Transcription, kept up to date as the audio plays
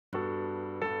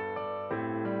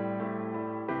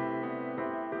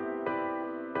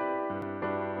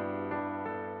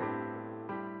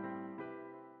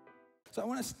So I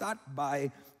want to start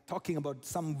by talking about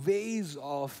some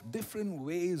different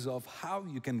ways of how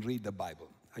you can read the Bible.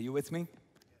 Are you with me?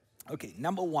 Okay,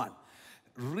 number one,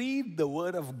 read the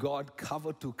Word of God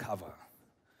cover to cover.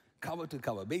 Cover to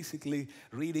cover, basically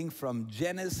reading from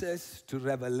Genesis to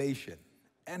Revelation.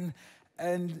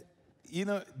 And you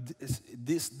know,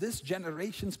 this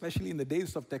generation, especially in the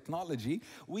days of technology,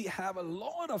 we have a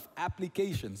lot of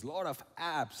applications, a lot of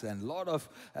apps, and a lot of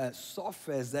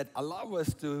softwares that allow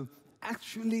us to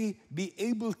actually be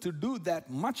able to do that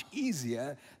much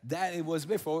easier than it was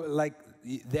before. Like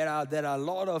there are a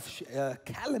lot of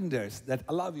calendars that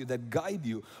allow you, that guide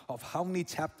you of how many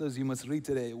chapters you must read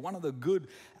today. One of the good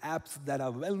apps that are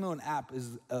well-known app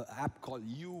is an app called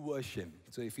YouVersion.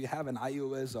 So if you have an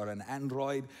iOS or an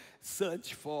Android,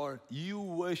 search for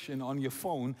YouVersion on your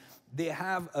phone. They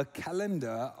have a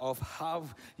calendar of how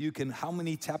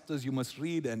many chapters you must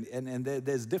read, and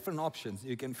there's different options.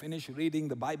 You can finish reading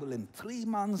the Bible in 3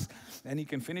 months, and you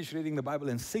can finish reading the Bible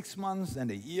in 6 months and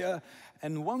a year.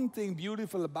 And one thing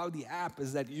beautiful about the app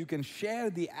is that you can share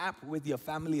the app with your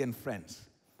family and friends.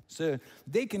 So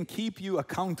they can keep you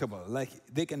accountable. Like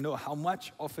they can know how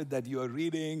much of it that you are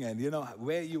reading and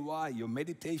where you are, your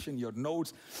meditation, your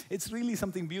notes. It's really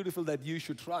something beautiful that you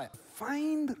should try.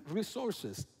 Find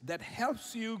resources that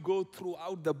helps you go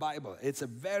throughout the Bible. It's a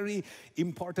very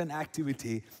important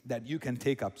activity that you can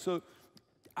take up. So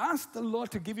ask the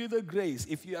Lord to give you the grace,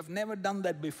 if you have never done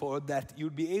that before, that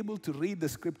you'd be able to read the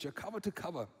scripture cover to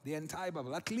cover, the entire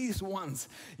Bible. At least once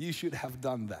you should have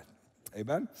done that.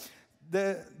 Amen?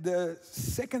 The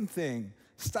second thing,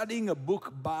 studying a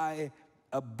book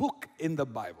in the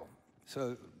Bible.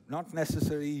 So not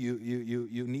necessarily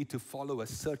you need to follow a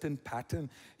certain pattern.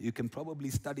 You can probably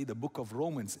study the book of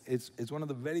Romans. It's one of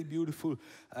the very beautiful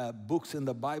books in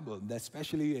the Bible,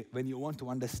 especially when you want to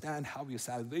understand how your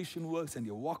salvation works and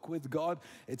your walk with God.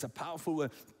 It's a powerful way.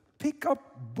 Pick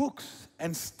up books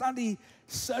and study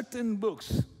certain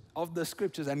books of the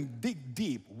scriptures and dig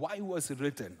deep. Why was it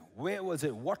written? Where was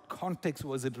it? What context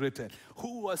was it written?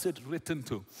 Who was it written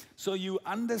to? So you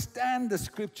understand the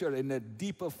scripture in a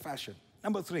deeper fashion.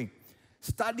 Number 3,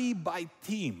 study by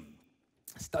theme.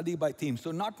 Study by theme.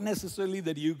 So not necessarily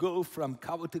that you go from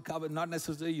cover to cover, not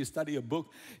necessarily you study a book.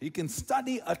 You can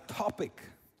study a topic,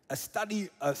 study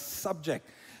a subject.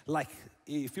 Like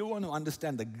if you want to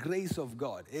understand the grace of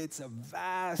God, it's a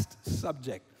vast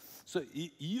subject. So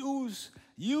use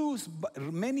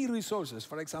many resources.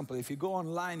 For example, if you go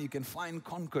online, you can find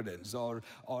concordance or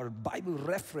Bible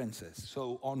references.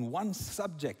 So on one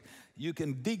subject, you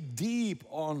can dig deep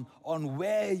on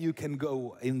where you can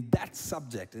go in that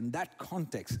subject, in that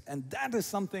context. And that is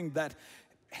something that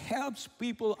helps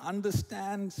people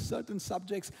understand certain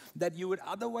subjects that you would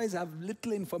otherwise have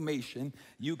little information.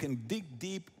 You can dig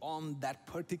deep on that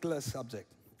particular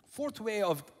subject. Fourth way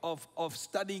of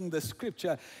studying the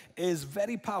scripture is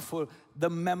very powerful, the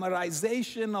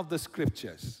memorization of the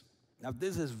scriptures. Now,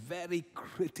 this is very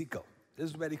critical. This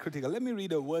is very critical. Let me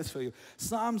read a verse for you.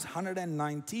 Psalms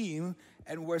 119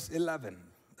 and verse 11.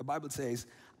 The Bible says,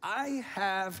 I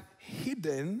have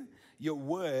hidden your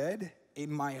word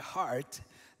in my heart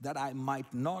that I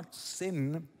might not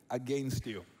sin against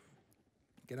you.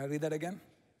 Can I read that again?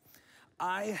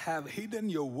 I have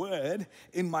hidden your word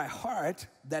in my heart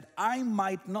that I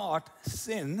might not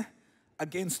sin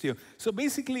against you. So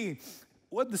basically,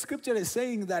 what the scripture is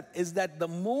saying is that the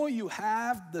more you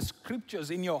have the scriptures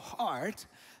in your heart,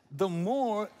 the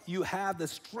more you have the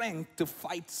strength to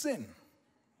fight sin.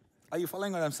 Are you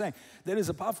following what I'm saying? There is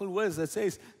a powerful verse that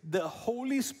says, the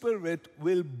Holy Spirit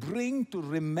will bring to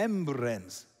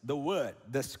remembrance the word,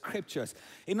 the scriptures.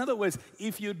 In other words,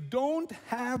 if you don't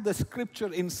have the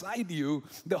scripture inside you,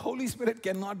 the Holy Spirit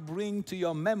cannot bring to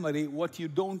your memory what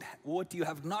you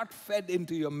have not fed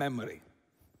into your memory.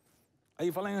 Are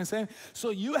you following what I'm saying? So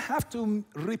you have to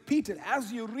repeat it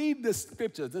as you read the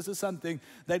scriptures. This is something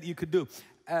that you could do.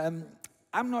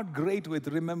 I'm not great with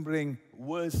remembering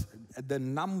the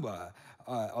number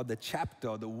or the chapter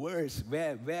or the verse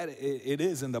where it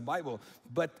is in the Bible.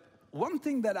 But one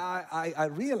thing that I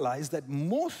realized that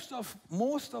most of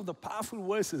the powerful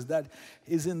verses that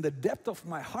is in the depth of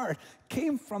my heart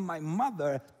came from my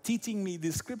mother teaching me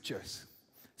these scriptures.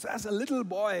 So as a little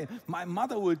boy, my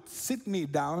mother would sit me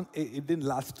down. It didn't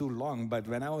last too long, but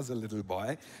when I was a little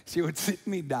boy, she would sit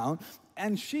me down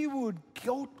and she would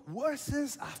quote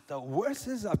verses after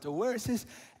verses after verses,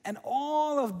 and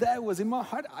all of that was in my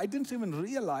heart. I didn't even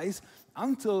realize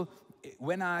until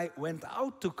when I went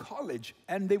out to college,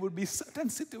 and there would be certain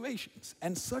situations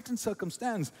and certain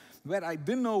circumstances where I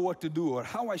didn't know what to do or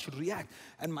how I should react,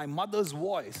 and my mother's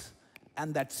voice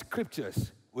and that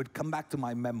scriptures would come back to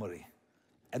my memory.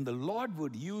 and the Lord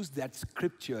would use that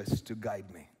scriptures to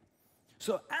guide me.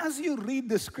 So as you read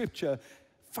the scripture,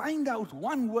 find out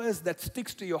one verse that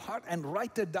sticks to your heart and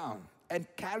write it down and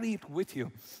carry it with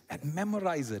you and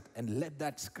memorize it and let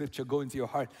that scripture go into your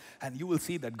heart. And you will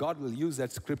see that God will use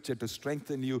that scripture to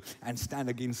strengthen you and stand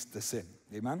against the sin.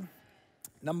 Amen?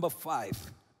 Number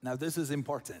 5. Now this is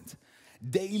important.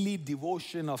 Daily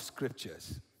devotion of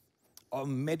scriptures or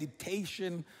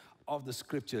meditation of the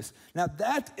scriptures. Now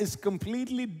that is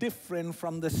completely different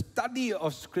from the study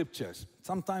of scriptures.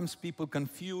 Sometimes people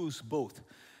confuse both.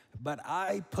 But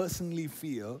I personally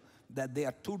feel that they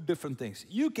are two different things.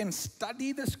 You can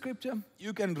study the scripture,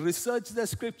 you can research the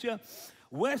scripture,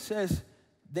 versus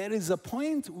there is a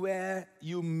point where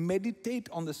you meditate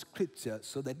on the scripture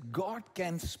so that God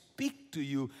can speak to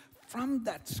you from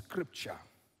that scripture.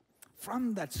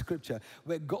 From that scripture,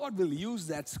 where God will use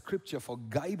that scripture for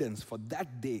guidance for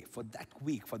that day, for that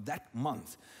week, for that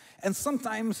month. And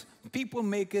sometimes people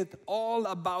make it all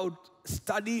about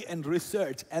study and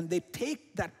research, and they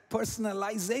take that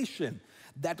personalization,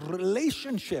 that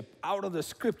relationship out of the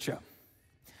scripture.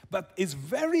 But it's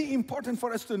very important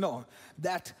for us to know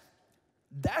that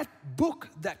that book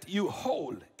that you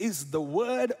hold is the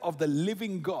word of the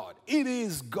living God. It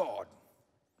is God.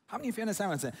 How many of you understand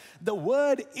what I'm saying? The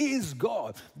word is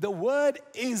God. The word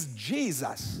is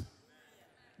Jesus.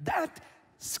 That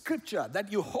scripture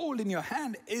that you hold in your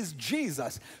hand is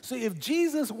Jesus. So if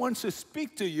Jesus wants to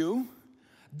speak to you,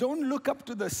 don't look up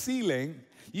to the ceiling.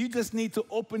 You just need to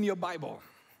open your Bible.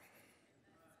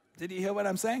 Did you hear what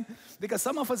I'm saying? Because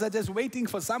some of us are just waiting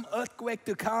for some earthquake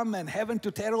to come and heaven to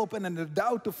tear open and the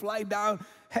doubt to fly down.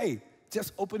 Hey,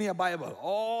 just open your Bible.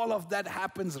 All of that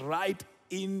happens right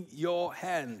in your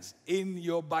hands, in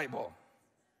your Bible.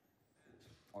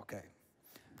 Okay.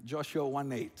 Joshua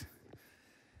 1:8.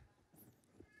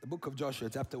 The book of Joshua,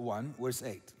 chapter 1, verse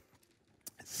 8.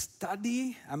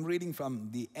 Study, I'm reading from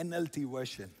the NLT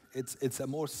version. It's a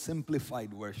more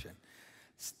simplified version.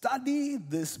 Study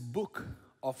this book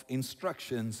of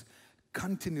instructions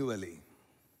continually.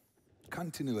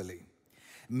 Continually.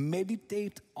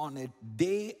 Meditate on it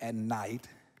day and night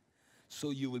so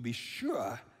you will be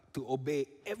sure to obey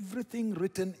everything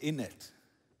written in it.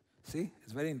 See,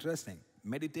 it's very interesting.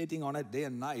 Meditating on it day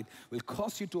and night will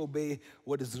cause you to obey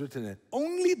what is written in it.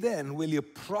 Only then will you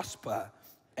prosper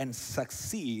and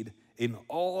succeed in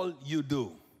all you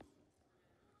do.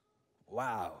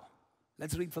 Wow.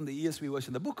 Let's read from the ESV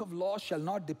version. The book of law shall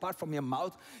not depart from your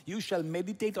mouth. You shall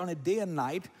meditate on it day and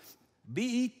night.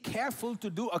 Be careful to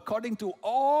do according to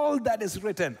all that is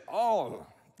written. All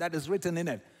that is written in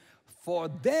it. For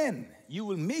then you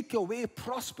will make your way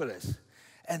prosperous,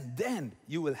 and then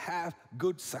you will have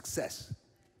good success.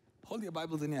 Hold your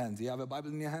Bibles in your hands. Do you have a Bible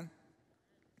in your hand?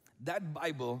 That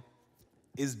Bible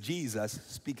is Jesus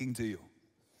speaking to you.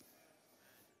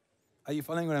 Are you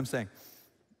following what I'm saying?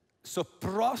 So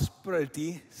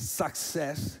prosperity,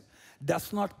 success,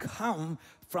 does not come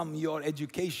from your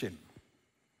education.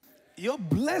 Your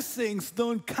blessings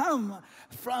don't come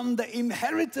from the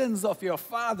inheritance of your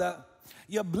father.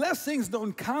 Your blessings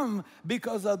don't come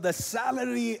because of the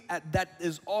salary that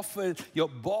is offered, your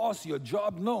boss, your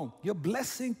job. No, your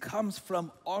blessing comes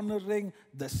from honoring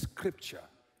the scripture.